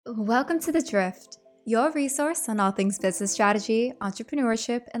Welcome to The Drift, your resource on all things business strategy,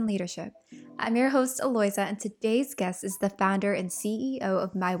 entrepreneurship, and leadership. I'm your host, Alyssa, and today's guest is the founder and CEO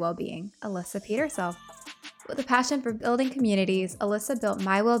of Wellbeing, Alyssa Petersel. With a passion for building communities, Alyssa built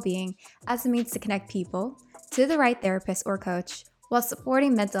Wellbeing as a means to connect people to the right therapist or coach while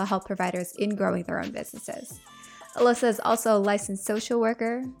supporting mental health providers in growing their own businesses. Alyssa is also a licensed social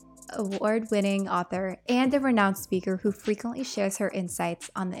worker, award-winning author, and a renowned speaker who frequently shares her insights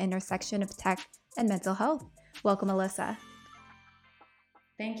on the intersection of tech and mental health. Welcome, Alyssa.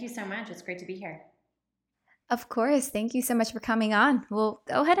 Thank you so much. It's great to be here. Of course. Thank you so much for coming on. We'll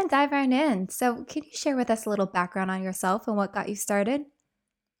go ahead and dive right in. So can you share with us a little background on yourself and what got you started?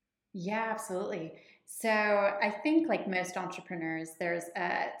 Yeah, absolutely. So I think, like most entrepreneurs, there's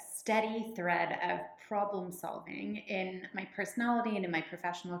a steady thread of problem solving in my personality and in my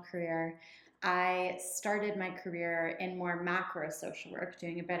professional career. I started my career in more macro social work,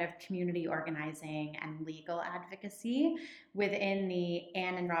 doing a bit of community organizing and legal advocacy within the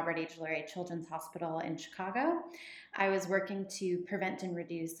Anne and Robert H. Lurie Children's Hospital in Chicago. I was working to prevent and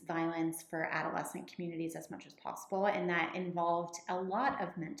reduce violence for adolescent communities as much as possible, and that involved a lot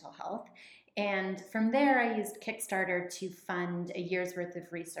of mental health. And from there, I used Kickstarter to fund a year's worth of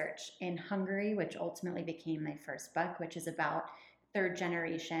research in Hungary, which ultimately became my first book, which is about third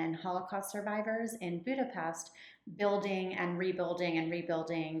generation Holocaust survivors in Budapest building and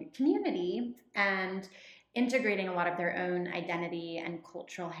rebuilding community and integrating a lot of their own identity and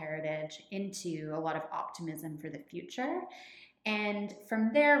cultural heritage into a lot of optimism for the future. And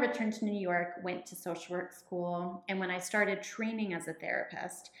from there, returned to New York, went to social work school. And when I started training as a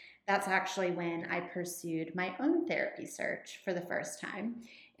therapist, that's actually when I pursued my own therapy search for the first time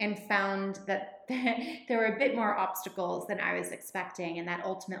and found that there were a bit more obstacles than I was expecting. And that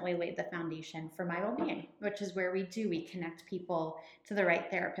ultimately laid the foundation for my well-being, which is where we connect people to the right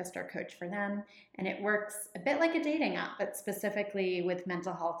therapist or coach for them. And it works a bit like a dating app, but specifically with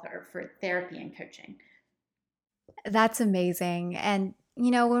mental health or for therapy and coaching. That's amazing. And,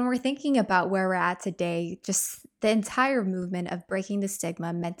 when we're thinking about where we're at today, just the entire movement of breaking the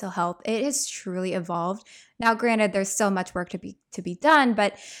stigma, mental health, it has truly evolved. Now, granted, there's still much work to be done,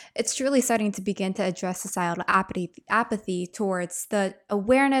 but it's truly starting to begin to address societal apathy towards the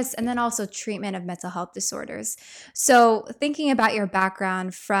awareness and then also treatment of mental health disorders. So, thinking about your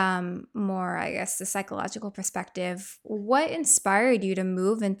background from more, I guess, the psychological perspective, what inspired you to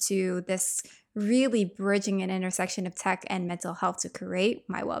move into this really bridging an intersection of tech and mental health to create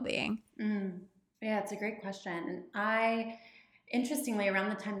Wellbeing? Yeah, it's a great question. And interestingly, around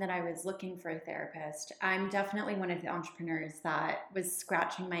the time that I was looking for a therapist, I'm definitely one of the entrepreneurs that was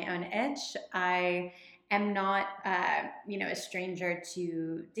scratching my own itch. I am not, a stranger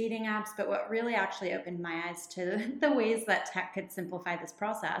to dating apps, but what really actually opened my eyes to the ways that tech could simplify this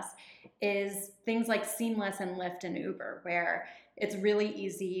process is things like Seamless and Lyft and Uber, where it's really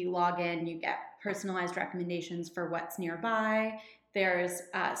easy. You log in, you get personalized recommendations for what's nearby. There's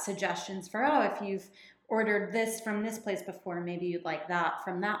suggestions for, if you've ordered this from this place before, maybe you'd like that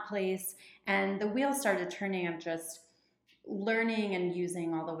from that place. And the wheels started turning of just learning and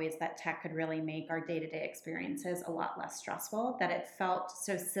using all the ways that tech could really make our day-to-day experiences a lot less stressful, that it felt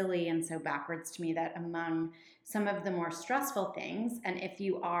so silly and so backwards to me that among some of the more stressful things, and if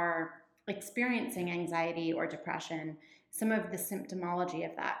you are experiencing anxiety or depression, some of the symptomology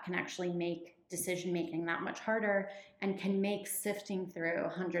of that can actually make decision making that much harder and can make sifting through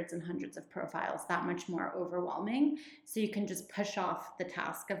hundreds and hundreds of profiles that much more overwhelming. So you can just push off the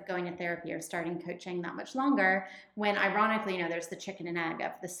task of going to therapy or starting coaching that much longer when ironically, there's the chicken and egg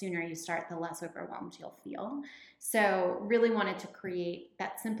of the sooner you start, the less overwhelmed you'll feel. So really wanted to create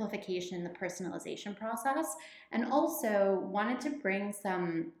that simplification in the personalization process and also wanted to bring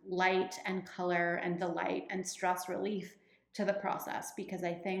some light and color and delight and stress relief to the process because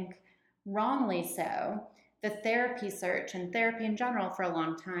I think wrongly so, the therapy search and therapy in general for a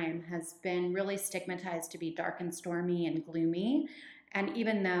long time has been really stigmatized to be dark and stormy and gloomy. And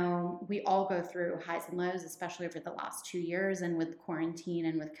even though we all go through highs and lows, especially over the last 2 years and with quarantine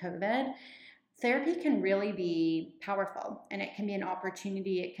and with COVID, therapy can really be powerful and it can be an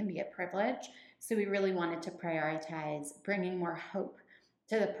opportunity, it can be a privilege. So we really wanted to prioritize bringing more hope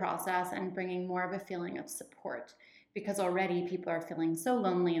to the process and bringing more of a feeling of support because already people are feeling so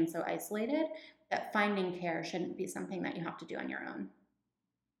lonely and so isolated that finding care shouldn't be something that you have to do on your own.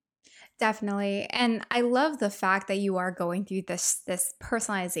 Definitely. And I love the fact that you are going through this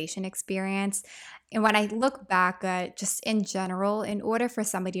personalization experience. And when I look back at just in general, in order for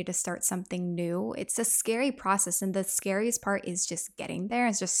somebody to start something new, it's a scary process. And the scariest part is just getting there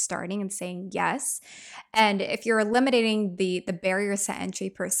and just starting and saying yes. And if you're eliminating the barriers to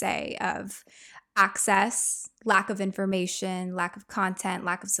entry per se of access, lack of information, lack of content,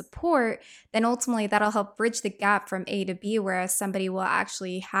 lack of support, then ultimately that'll help bridge the gap from A to B, whereas somebody will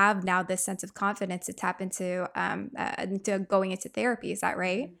actually have now this sense of confidence to tap into going into therapy. Is that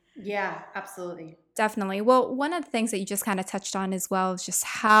right? Mhm. Yeah, absolutely. Definitely. Well, one of the things that you just kind of touched on as well is just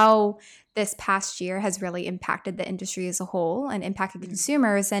how this past year has really impacted the industry as a whole and impacted Mhm.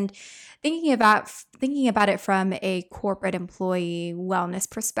 consumers. And thinking about it from a corporate employee wellness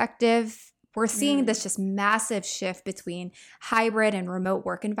perspective, we're seeing Mm. this just massive shift between hybrid and remote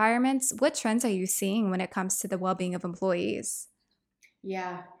work environments. What trends are you seeing when it comes to the well-being of employees?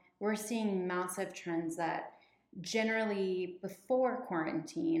 Yeah, we're seeing massive trends that generally before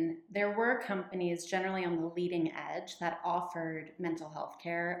quarantine, there were companies generally on the leading edge that offered mental health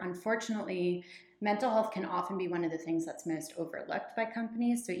care. Unfortunately, mental health can often be one of the things that's most overlooked by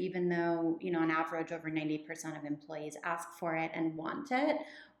companies. So even though, on average over 90% of employees ask for it and want it,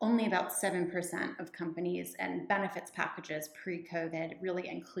 only about 7% of companies and benefits packages pre-COVID really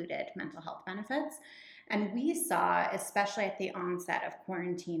included mental health benefits. And we saw, especially at the onset of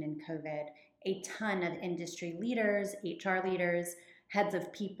quarantine and COVID, a ton of industry leaders, HR leaders, heads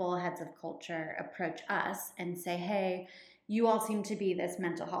of people, heads of culture approach us and say, hey, you all seem to be this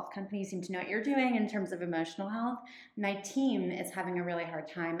mental health company. You seem to know what you're doing in terms of emotional health. My team is having a really hard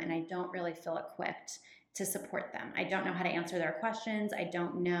time, and I don't really feel equipped to support them. I don't know how to answer their questions. I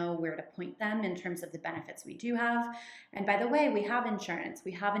don't know where to point them in terms of the benefits we do have. And by the way, we have insurance,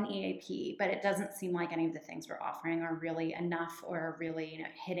 we have an EAP, but it doesn't seem like any of the things we're offering are really enough or are really,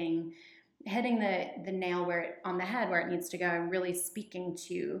 hitting the nail on the head where it needs to go and really speaking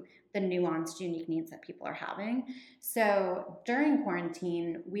to the nuanced, unique needs that people are having. So during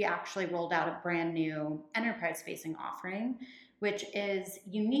quarantine, we actually rolled out a brand new enterprise facing offering, which is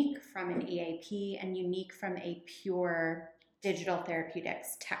unique from an EAP and unique from a pure digital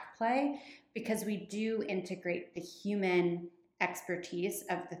therapeutics tech play because we do integrate the human expertise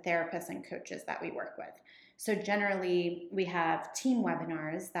of the therapists and coaches that we work with. So generally, we have team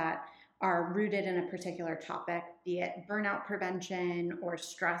webinars that are rooted in a particular topic, be it burnout prevention or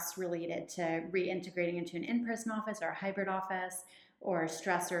stress related to reintegrating into an in-person office or a hybrid office, or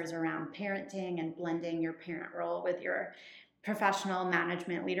stressors around parenting and blending your parent role with your professional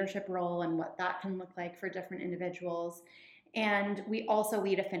management leadership role and what that can look like for different individuals. And we also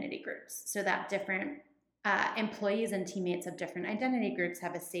lead affinity groups so that different employees and teammates of different identity groups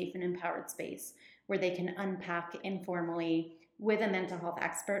have a safe and empowered space where they can unpack informally with a mental health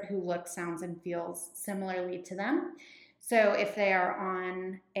expert who looks, sounds, and feels similarly to them. So if they are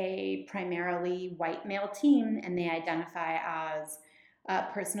on a primarily white male team and they identify as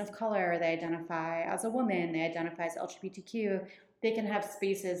a person of color, they identify as a woman, they identify as LGBTQ, they can have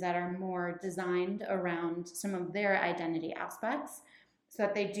spaces that are more designed around some of their identity aspects so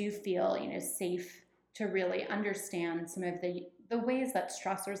that they do feel, safe to really understand some of the ways that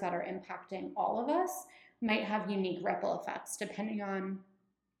stressors that are impacting all of us might have unique ripple effects depending on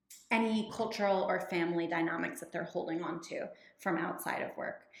any cultural or family dynamics that they're holding on to from outside of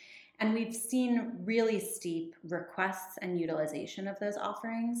work. And we've seen really steep requests and utilization of those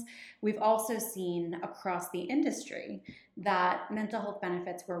offerings. We've also seen across the industry that mental health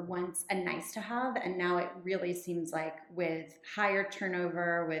benefits were once a nice to have, and now it really seems like with higher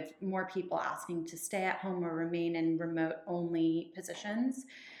turnover, with more people asking to stay at home or remain in remote only positions,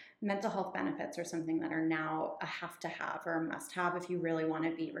 mental health benefits are something that are now a have to have or a must have if you really want to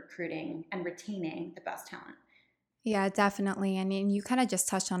be recruiting and retaining the best talent. Yeah, definitely. I mean, you kind of just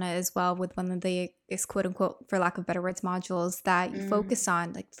touched on it as well with one of the is quote unquote, for lack of better words, modules that you Mm. focus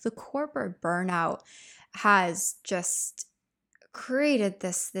on. Like the corporate burnout has just created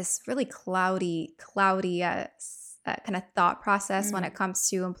this really cloudy kind of thought process when it Mm. comes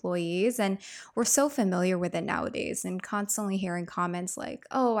to employees, and we're so familiar with it nowadays and constantly hearing comments like,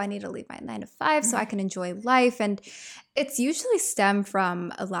 oh, I need to leave my 9 to 5 so I can enjoy life. And it's usually stemmed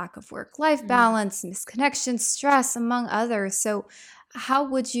from a lack of work-life Mm. balance, misconnection, stress, among others. So how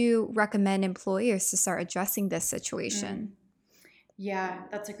would you recommend employers to start addressing this Mm. situation? Yeah,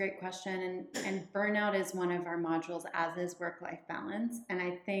 that's a great question. And burnout is one of our modules, as is work life balance. And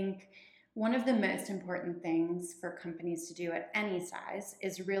I think one of the most important things for companies to do at any size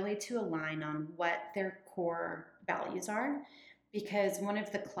is really to align on what their core values are. Because one of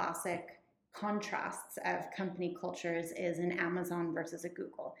the classic contrasts of company cultures is an Amazon versus a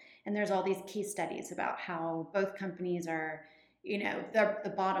Google. And there's all these case studies about how both companies are,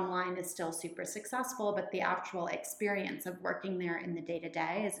 the bottom line is still super successful, but the actual experience of working there in the day to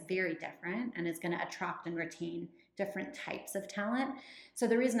day is very different and is going to attract and retain different types of talent. So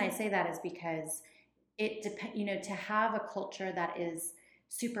the reason I say that is because it depends, to have a culture that is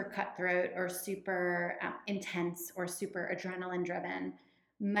super cutthroat or super intense or super adrenaline driven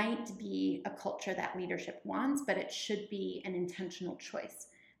might be a culture that leadership wants, but it should be an intentional choice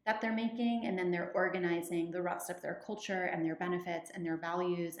that they're making, and then they're organizing the rest of their culture and their benefits and their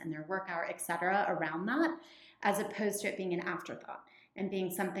values and their work hour, et cetera, around that, as opposed to it being an afterthought and being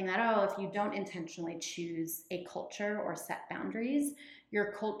something that, oh, if you don't intentionally choose a culture or set boundaries,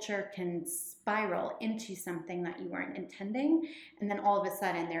 your culture can spiral into something that you weren't intending. And then all of a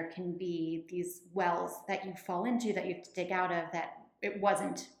sudden there can be these wells that you fall into that you have to dig out of that it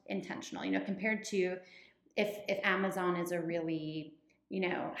wasn't intentional, compared to if Amazon is a really,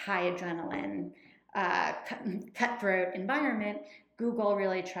 high adrenaline, cutthroat environment, Google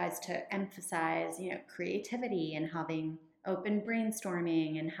really tries to emphasize, creativity and having open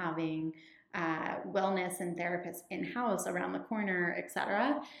brainstorming and having wellness and therapists in-house around the corner, et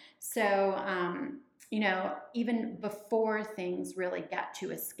cetera. So, even before things really get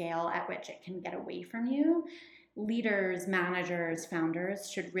to a scale at which it can get away from you, leaders, managers, founders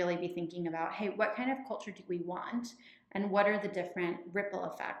should really be thinking about, hey, what kind of culture do we want? And what are the different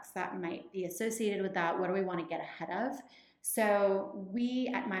ripple effects that might be associated with that? What do we want to get ahead of? So we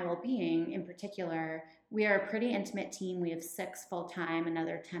at My Wellbeing in particular, we are a pretty intimate team. We have 6 full-time,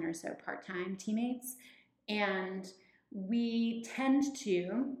 another 10 or so part-time teammates. And we tend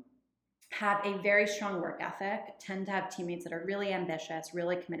to have a very strong work ethic, tend to have teammates that are really ambitious,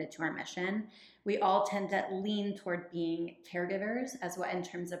 really committed to our mission. We all tend to lean toward being caregivers as well in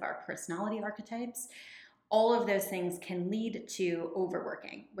terms of our personality archetypes. All of those things can lead to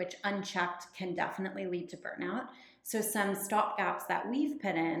overworking, which unchecked can definitely lead to burnout. So some stopgaps that we've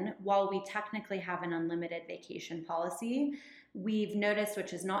put in, while we technically have an unlimited vacation policy, we've noticed,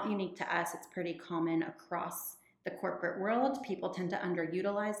 which is not unique to us, it's pretty common across the corporate world, people tend to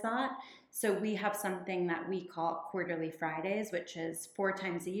underutilize that. So we have something that we call quarterly Fridays, which is 4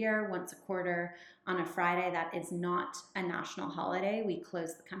 times a year, once a quarter on a Friday that is not a national holiday. We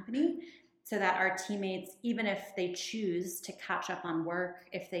close the company so that our teammates, even if they choose to catch up on work,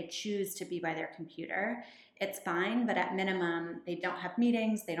 if they choose to be by their computer, it's fine. But at minimum, they don't have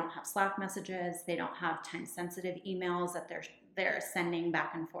meetings, they don't have Slack messages, they don't have time-sensitive emails that they're sending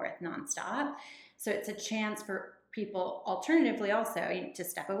back and forth nonstop. So it's a chance for people alternatively also to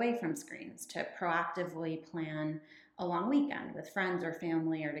step away from screens, to proactively plan a long weekend with friends or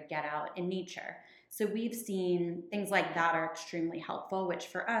family, or to get out in nature. So we've seen things like that are extremely helpful, which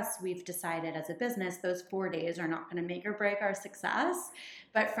for us, we've decided as a business, those 4 days are not going to make or break our success.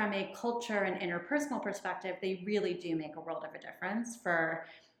 But from a culture and interpersonal perspective, they really do make a world of a difference for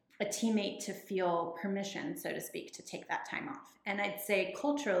a teammate to feel permission, so to speak, to take that time off. And I'd say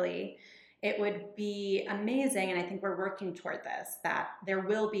culturally, it would be amazing, and I think we're working toward this, that there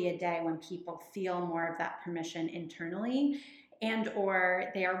will be a day when people feel more of that permission internally, and or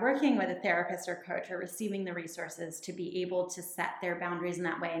they are working with a therapist or coach or receiving the resources to be able to set their boundaries in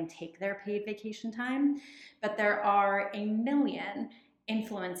that way and take their paid vacation time. But there are a million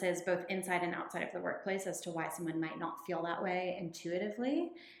influences both inside and outside of the workplace as to why someone might not feel that way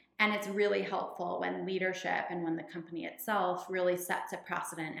intuitively. And it's really helpful when leadership and when the company itself really sets a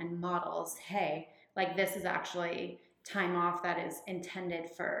precedent and models, hey, like this is actually time off that is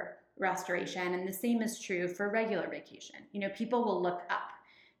intended for restoration. And the same is true for regular vacation. People will look up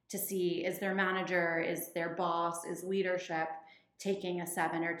to see, is their manager, is their boss, is leadership taking a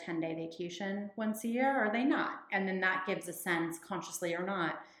 7 or 10-day vacation once a year, or are they not? And then that gives a sense, consciously or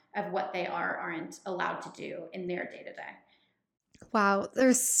not, of what they aren't allowed to do in their day-to-day. Wow,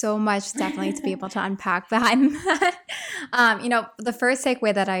 there's so much definitely to be able to unpack behind that. The first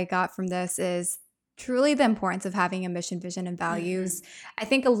takeaway that I got from this is truly the importance of having a mission, vision, and values. I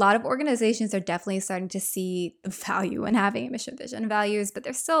think a lot of organizations are definitely starting to see the value in having a mission, vision, and values, but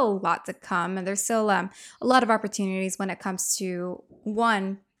there's still a lot to come. And there's still a lot of opportunities when it comes to,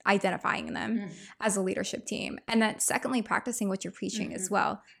 one, identifying them as a leadership team. And then secondly, practicing what you're preaching as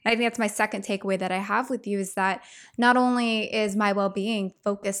well. And I think that's my second takeaway that I have with you is that not only is My Wellbeing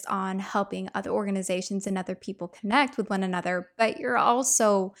focused on helping other organizations and other people connect with one another, but you're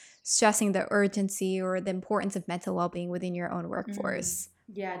also stressing the urgency or the importance of mental well-being within your own workforce.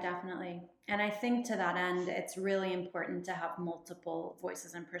 Yeah, definitely. And I think to that end, it's really important to have multiple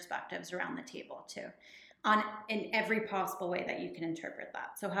voices and perspectives around the table too. on in every possible way that you can interpret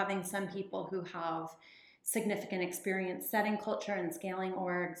that. So having some people who have significant experience setting culture and scaling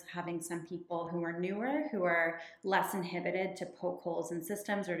orgs, having some people who are newer, who are less inhibited to poke holes in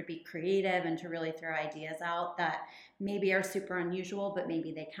systems or to be creative and to really throw ideas out that maybe are super unusual, but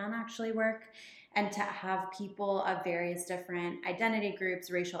maybe they can actually work. And to have people of various different identity groups,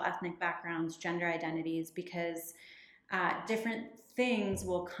 racial, ethnic backgrounds, gender identities, because different things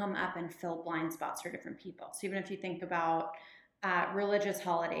will come up and fill blind spots for different people. So even if you think about religious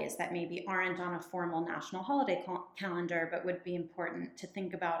holidays that maybe aren't on a formal national holiday calendar, but would be important to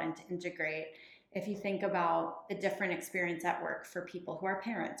think about and to integrate. If you think about the different experience at work for people who are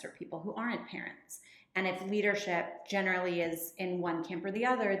parents or people who aren't parents, and if leadership generally is in one camp or the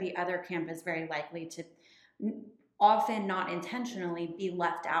other camp is very likely to often not intentionally be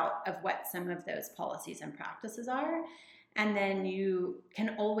left out of what some of those policies and practices are. And then you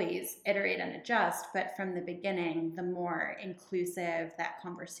can always iterate and adjust, but from the beginning, the more inclusive that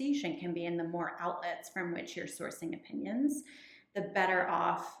conversation can be and the more outlets from which you're sourcing opinions, the better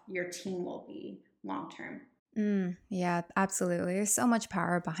off your team will be long term. Yeah, absolutely. There's so much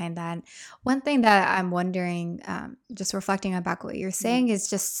power behind that. One thing that I'm wondering, just reflecting on back what you're saying, is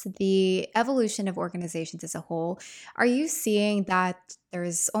just the evolution of organizations as a whole. Are you seeing that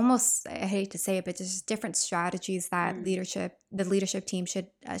there's almost, I hate to say it, but just different strategies that Mm-hmm. the leadership team should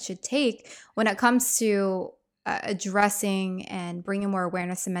take when it comes to addressing and bringing more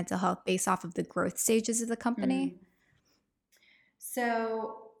awareness to mental health based off of the growth stages of the company? Mm-hmm.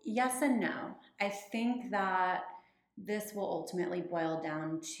 So, yes and no. I think that this will ultimately boil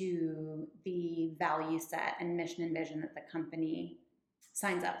down to the value set and mission and vision that the company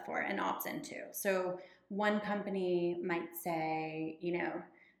signs up for and opts into. So, one company might say,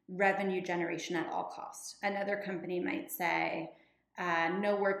 revenue generation at all costs. Another company might say,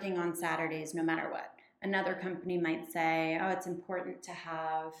 no working on Saturdays no matter what. Another company might say, oh, it's important to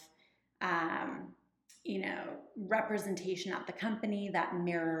have um, representation at the company that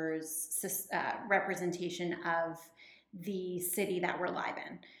mirrors representation of the city that we're live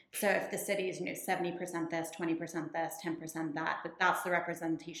in. So if the city is 70% this, 20% this, 10% that, but that's the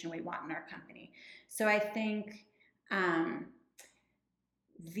representation we want in our company. So I think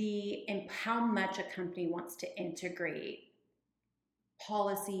how much a company wants to integrate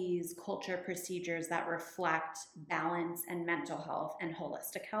policies, culture, procedures that reflect balance and mental health and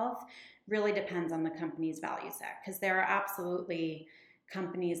holistic health really depends on the company's value set. Because there are absolutely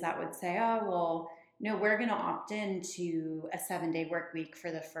companies that would say, oh, well, no, we're going to opt into a 7-day work week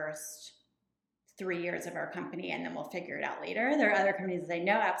for the first 3 years of our company and then we'll figure it out later. There are other companies that say,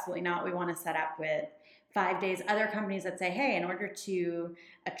 no, absolutely not. We want to set up with 5 days. Other companies that say, hey, in order to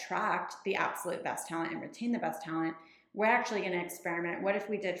attract the absolute best talent and retain the best talent, we're actually going to experiment. What if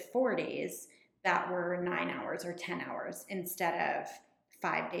we did 4 days that were 9 hours or 10 hours instead of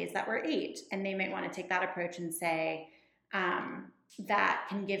 5 days that were 8? And they might want to take that approach and say, that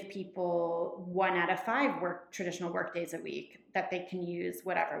can give people 1 out of 5 traditional work days a week that they can use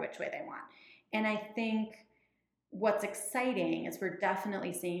which way they want. And I think what's exciting is we're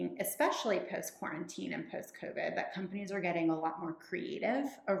definitely seeing, especially post-quarantine and post-COVID, that companies are getting a lot more creative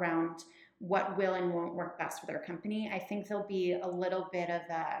around what will and won't work best for their company. I think there'll be a little bit of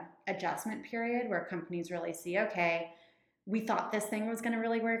a adjustment period where companies really see, okay, we thought this thing was going to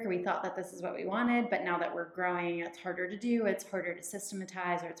really work, or we thought that this is what we wanted, but now that we're growing, it's harder to do, it's harder to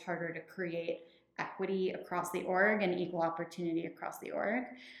systematize, or it's harder to create equity across the org and equal opportunity across the org.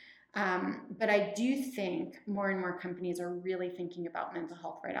 But I do think more and more companies are really thinking about mental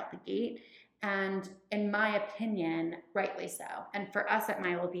health right out the gate. And in my opinion, rightly so. And for us at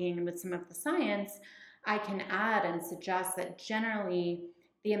My Wellbeing and with some of the science, I can add and suggest that generally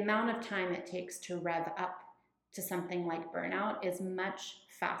the amount of time it takes to rev up to something like burnout is much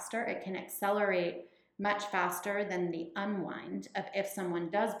faster. It can accelerate much faster than the unwind of if someone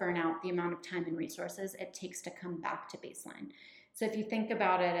does burn out, the amount of time and resources it takes to come back to baseline. So if you think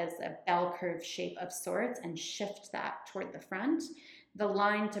about it as a bell curve shape of sorts and shift that toward the front, the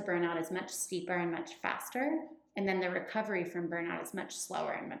line to burnout is much steeper and much faster. And then the recovery from burnout is much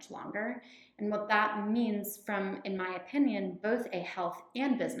slower and much longer. And what that means from, in my opinion, both a health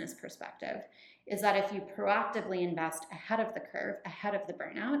and business perspective is that if you proactively invest ahead of the curve, ahead of the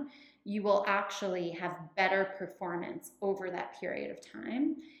burnout, you will actually have better performance over that period of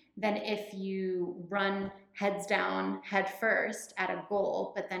time than if you run heads down, head first at a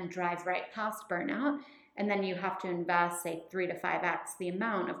goal, but then drive right past burnout. And then you have to invest, say, 3 to 5x the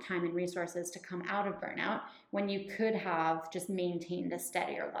amount of time and resources to come out of burnout when you could have just maintained a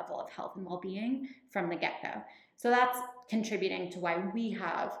steadier level of health and well-being from the get-go. So that's contributing to why we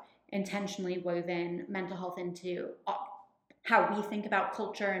have intentionally woven mental health into how we think about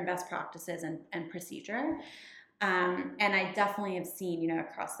culture and best practices and procedure. And I definitely have seen,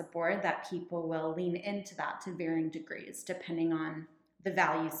 across the board that people will lean into that to varying degrees, depending on the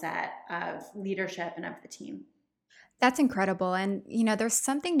value set of leadership and of the team. That's incredible. And, there's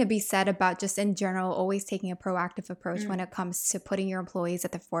something to be said about just in general, always taking a proactive approach when Mm. it comes to putting your employees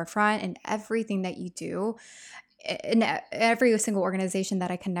at the forefront in everything that you do. In every single organization that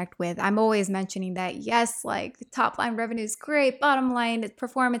I connect with, I'm always mentioning that, yes, like top line revenue is great, bottom line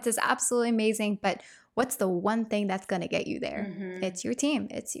performance is absolutely amazing. But what's the one thing that's going to get you there? Mm-hmm. It's your team,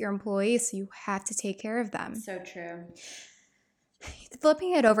 it's your employees. So you have to take care of them. So true.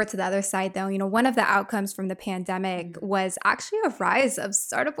 Flipping it over to the other side, though, one of the outcomes from the pandemic Mm. was actually a rise of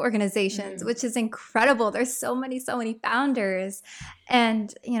startup organizations, Mm. which is incredible. There's so many founders.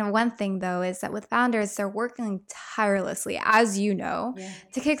 And, one thing, though, is that with founders, they're working tirelessly, as you know, Yeah.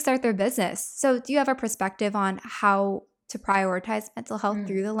 to kickstart their business. So, do you have a perspective on how to prioritize mental health Mm.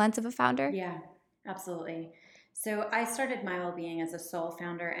 through the lens of a founder? Yeah, absolutely. So I started My Wellbeing as a sole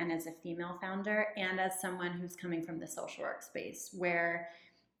founder and as a female founder, and as someone who's coming from the social work space, where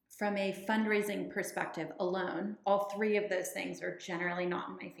from a fundraising perspective alone, all three of those things are generally not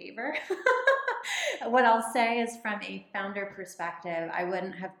in my favor. What I'll say is, from a founder perspective, I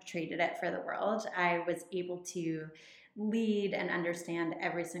wouldn't have traded it for the world. I was able to lead and understand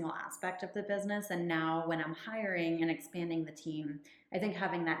every single aspect of the business. And now, when I'm hiring and expanding the team, I think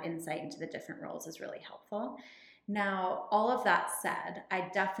having that insight into the different roles is really helpful. Now, all of that said, I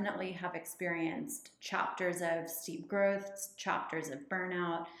definitely have experienced chapters of steep growth, chapters of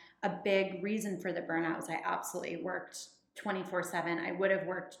burnout. A big reason for the burnout was I absolutely worked 24/7. I would have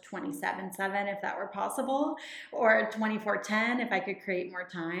worked 27/7 if that were possible, or 24/10 if I could create more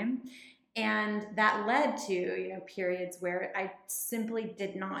time. And that led to, periods where I simply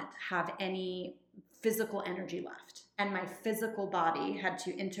did not have any physical energy left. And my physical body had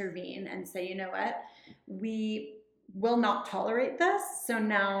to intervene and say, you know what, we will not tolerate this. So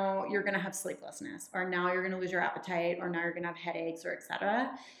now you're going to have sleeplessness, or now you're going to lose your appetite, or now you're going to have headaches, or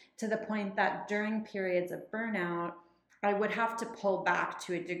etc. To the point that during periods of burnout, I would have to pull back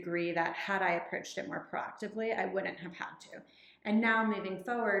to a degree that, had I approached it more proactively, I wouldn't have had to. And now, moving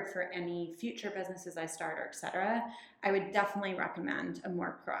forward, for any future businesses I start, or etc., I would definitely recommend a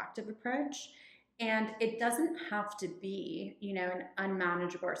more proactive approach. And it doesn't have to be, an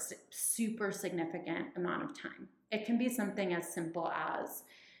unmanageable or super significant amount of time. It can be something as simple as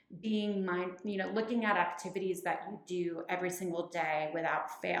being looking at activities that you do every single day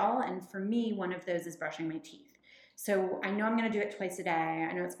without fail. And for me, one of those is brushing my teeth. So I know I'm going to do it twice a day.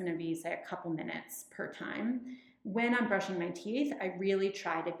 I know it's going to be, say, a couple minutes per time. When I'm brushing my teeth, I really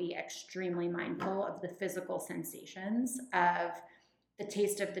try to be extremely mindful of the physical sensations of the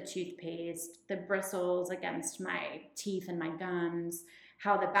taste of the toothpaste, the bristles against my teeth and my gums,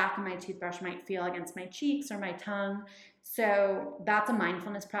 how the back of my toothbrush might feel against my cheeks or my tongue. So that's a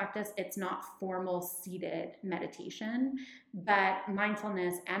mindfulness practice. It's not formal seated meditation, but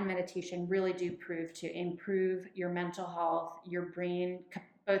mindfulness and meditation really do prove to improve your mental health, your brain,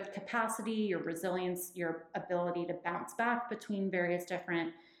 both capacity, your resilience, your ability to bounce back between various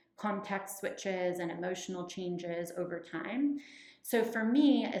different context switches and emotional changes over time. So for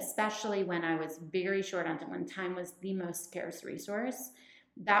me, especially when I was very short on time, when time was the most scarce resource,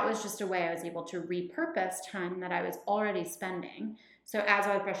 that was just a way I was able to repurpose time that I was already spending. So as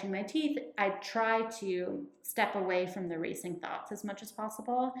I was brushing my teeth, I try to step away from the racing thoughts as much as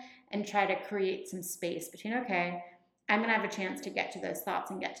possible and try to create some space between, okay, I'm going to have a chance to get to those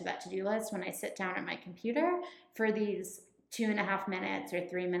thoughts and get to that to-do list when I sit down at my computer for these 2.5 minutes or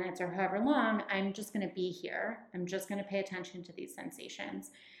 3 minutes or however long. I'm just going to be here. I'm just going to pay attention to these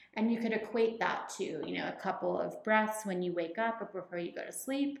sensations. And you could equate that to, a couple of breaths when you wake up or before you go to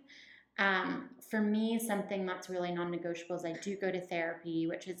sleep. For me, something that's really non-negotiable is I do go to therapy,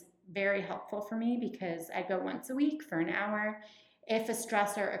 which is very helpful for me because I go once a week for an hour. If a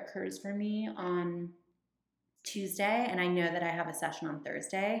stressor occurs for me on Tuesday and I know that I have a session on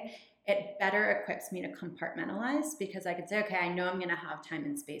Thursday, it better equips me to compartmentalize, because I could say, okay, I know I'm going to have time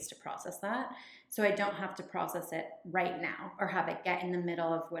and space to process that. So I don't have to process it right now or have it get in the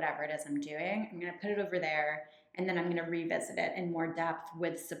middle of whatever it is I'm doing. I'm going to put it over there, and then I'm going to revisit it in more depth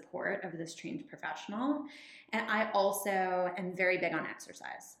with support of this trained professional. And I also am very big on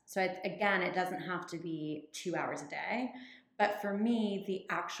exercise. So again, it doesn't have to be 2 hours a day. But for me, the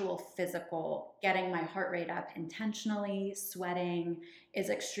actual physical, getting my heart rate up intentionally, sweating, is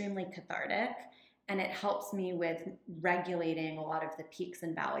extremely cathartic. And it helps me with regulating a lot of the peaks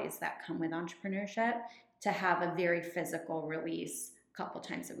and valleys that come with entrepreneurship, to have a very physical release couple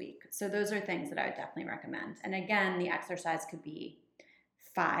times a week. So those are things that I would definitely recommend. And again, the exercise could be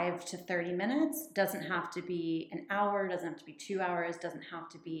 5 to 30 minutes, doesn't have to be an hour, doesn't have to be 2 hours, doesn't have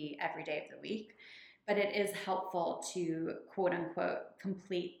to be every day of the week. But it is helpful to quote unquote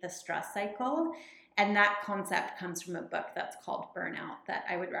complete the stress cycle. And that concept comes from a book that's called Burnout that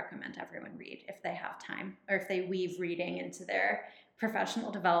I would recommend everyone read if they have time, or if they weave reading into their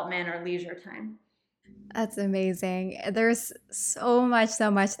professional development or leisure time. That's amazing. There's so much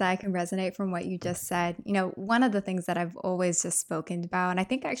that I can resonate from what you just said. You know, one of the things that I've always just spoken about, and I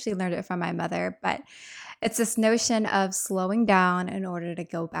think I actually learned it from my mother, but it's this notion of slowing down in order to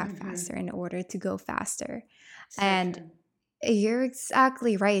go back faster, Mm-hmm. in order to go faster. So And true. you're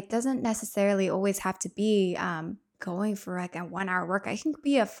exactly right. It doesn't necessarily always have to be going for like a 1 hour workout. It can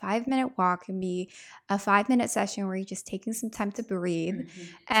be a 5 minute walk, can be a 5 minute session where you're just taking some time to breathe. Mm-hmm.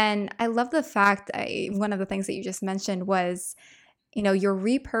 And I love the fact, one of the things that you just mentioned was, you know, you're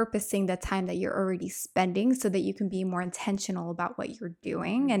repurposing the time that you're already spending so that you can be more intentional about what you're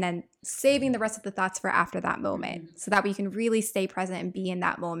doing, Mm-hmm. and then saving the rest of the thoughts for after that moment Mm-hmm. so that we can really stay present and be in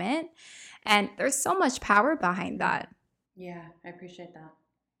that moment. And there's so much power behind Mm-hmm. that. Yeah, I appreciate that.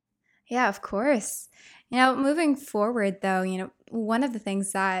 Yeah, of course. You know, moving forward though, you know, one of the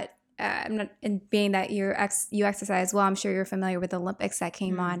things that I'm not, and being that you exercise well, I'm sure you're familiar with the Olympics that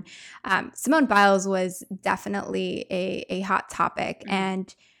came Mm. on. Simone Biles was definitely a hot topic, Mm.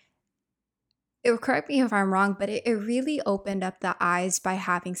 and correct me if I'm wrong, but it really opened up the eyes by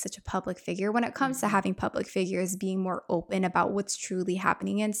having such a public figure. When it comes to Mm-hmm. having public figures being more open about what's truly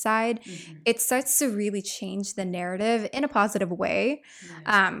happening inside, Mm-hmm. it starts to really change the narrative in a positive way,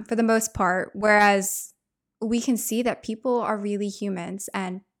 Yeah. for the most part. Whereas we can see that people are really humans.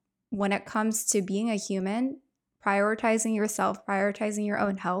 And when it comes to being a human, prioritizing yourself, prioritizing your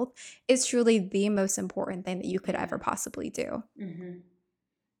own health is truly the most important thing that you could Yeah. ever possibly do. Mm-hmm.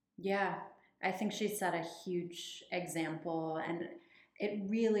 Yeah, I think she set a huge example, and it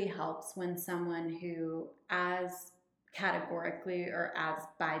really helps when someone who, as categorically or as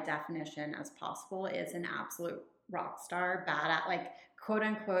by definition as possible, is an absolute rock star, bad at like quote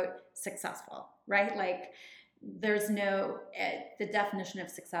unquote successful, right? Like, there's no, the definition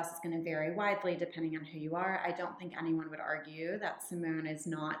of success is going to vary widely depending on who you are. I don't think anyone would argue that Simone is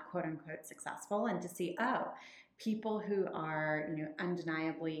not quote unquote successful, and to see, oh, people who are, you know,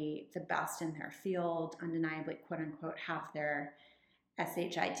 undeniably the best in their field, undeniably quote unquote have their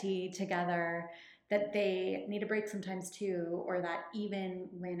SHIT together, that they need a break sometimes too, or that even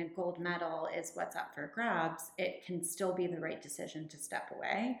when a gold medal is what's up for grabs, it can still be the right decision to step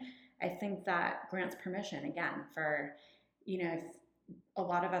away. I think that grants permission again for, you know, if a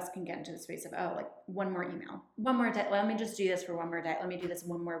lot of us can get into the space of, oh, like one more email, one more day, let me just do this for one more day, let me do this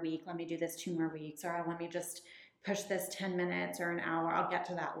one more week, let me do this 2 more weeks, or let me just push this 10 minutes or an hour, I'll get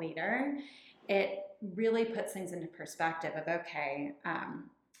to that later. It really puts things into perspective of, okay,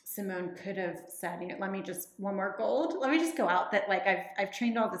 Simone could have said, you know, let me just one more gold, let me just go out, that like I've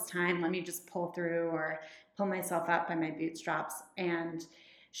trained all this time, let me just pull through or pull myself up by my bootstraps. And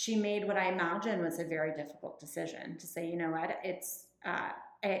she made what I imagine was a very difficult decision to say, you know what, it's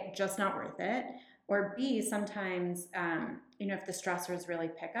just not worth it. Or B, sometimes, you know, if the stressors really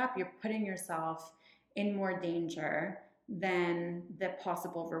pick up, you're putting yourself in more danger than the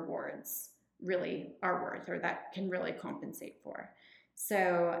possible rewards really are worth, or that can really compensate for.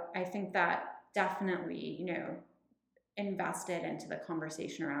 So I think that definitely, you know, invested into the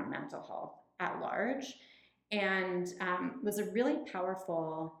conversation around mental health at large, and was a really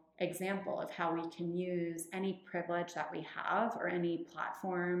powerful example of how we can use any privilege that we have, or any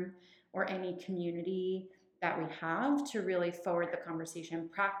platform, or any community that we have, to really forward the conversation,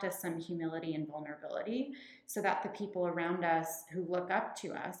 practice some humility and vulnerability, so that the people around us who look up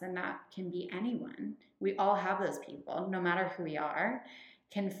to us, and that can be anyone, we all have those people, no matter who we are,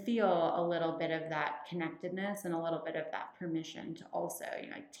 can feel a little bit of that connectedness and a little bit of that permission to also, you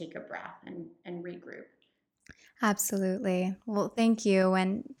know, like take a breath and regroup. Absolutely. Well, thank you.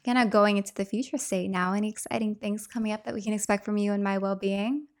 And kind of going into the future state now, any exciting things coming up that we can expect from you and my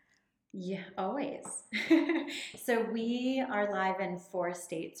well-being? Yeah, always. So we are live in 4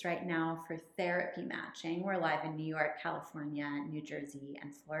 states right now for therapy matching. We're live in New York, California, New Jersey,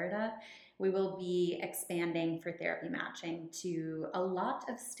 and Florida. We will be expanding for therapy matching to a lot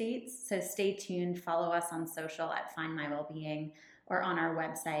of states. So stay tuned. Follow us on social at Find My Wellbeing, or on our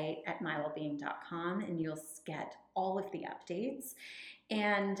website at mywellbeing.com, and you'll get all of the updates.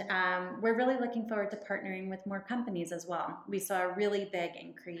 And we're really looking forward to partnering with more companies as well. We saw a really big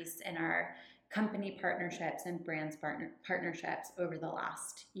increase in our company partnerships and brands partnerships over the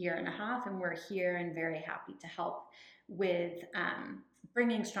last year and a half, and we're here and very happy to help with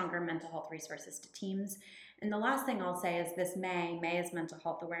bringing stronger mental health resources to teams. And the last thing I'll say is this May is Mental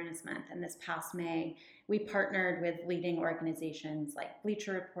Health Awareness Month. And this past May, we partnered with leading organizations like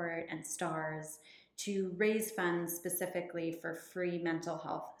Bleacher Report and STARS to raise funds specifically for free mental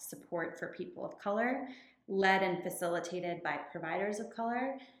health support for people of color, led and facilitated by providers of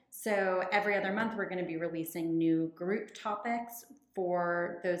color. So every other month, we're going to be releasing new group topics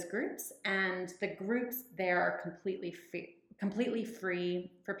for those groups. And the groups there are completely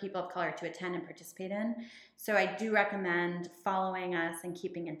free for people of color to attend and participate in. So I do recommend following us and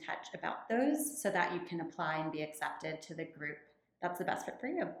keeping in touch about those so that you can apply and be accepted to the group that's the best fit for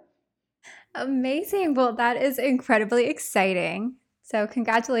you. Amazing. Well, that is incredibly exciting. So,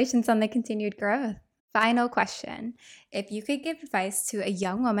 congratulations on the continued growth. Final question. If you could give advice to a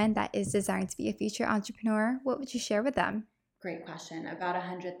young woman that is desiring to be a future entrepreneur, what would you share with them? Great question. About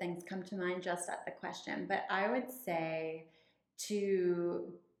 100 things come to mind just at the question, but I would say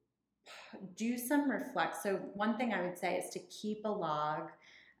to do some reflect. So one thing I would say is to keep a log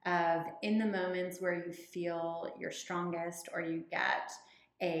of in the moments where you feel you're strongest, or you get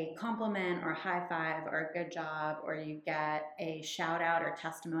a compliment or a high five or a good job, or you get a shout out or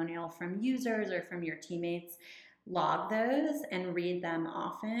testimonial from users or from your teammates. Log those and read them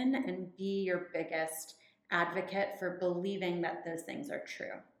often, and be your biggest advocate for believing that those things are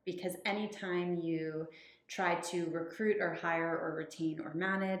true. Because anytime you try to recruit or hire or retain or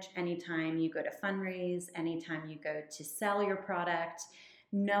manage, anytime you go to fundraise, anytime you go to sell your product,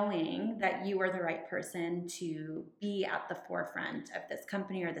 knowing that you are the right person to be at the forefront of this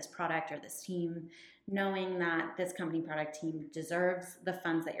company or this product or this team, knowing that this company, product, team deserves the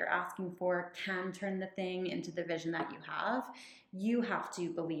funds that you're asking for, can turn the thing into the vision that you have to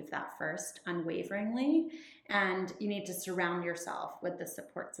believe that first unwaveringly. And you need to surround yourself with the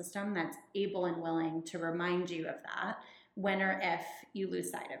support system that's able and willing to remind you of that when or if you lose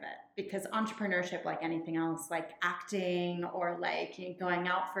sight of it. Because entrepreneurship, like anything else, like acting or like going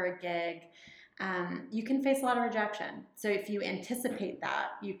out for a gig, you can face a lot of rejection. So if you anticipate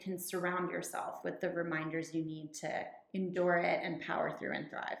that, you can surround yourself with the reminders you need to endure it and power through and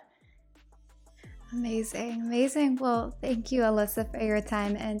thrive. Amazing. Well, thank you, Alyssa, for your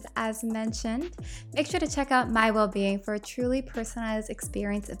time. And as mentioned, make sure to check out My Wellbeing for a truly personalized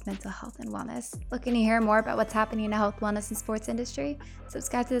experience of mental health and wellness. Looking to hear more about what's happening in the health, wellness, and sports industry?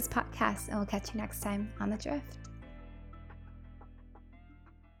 Subscribe to this podcast, and we'll catch you next time on The Drift.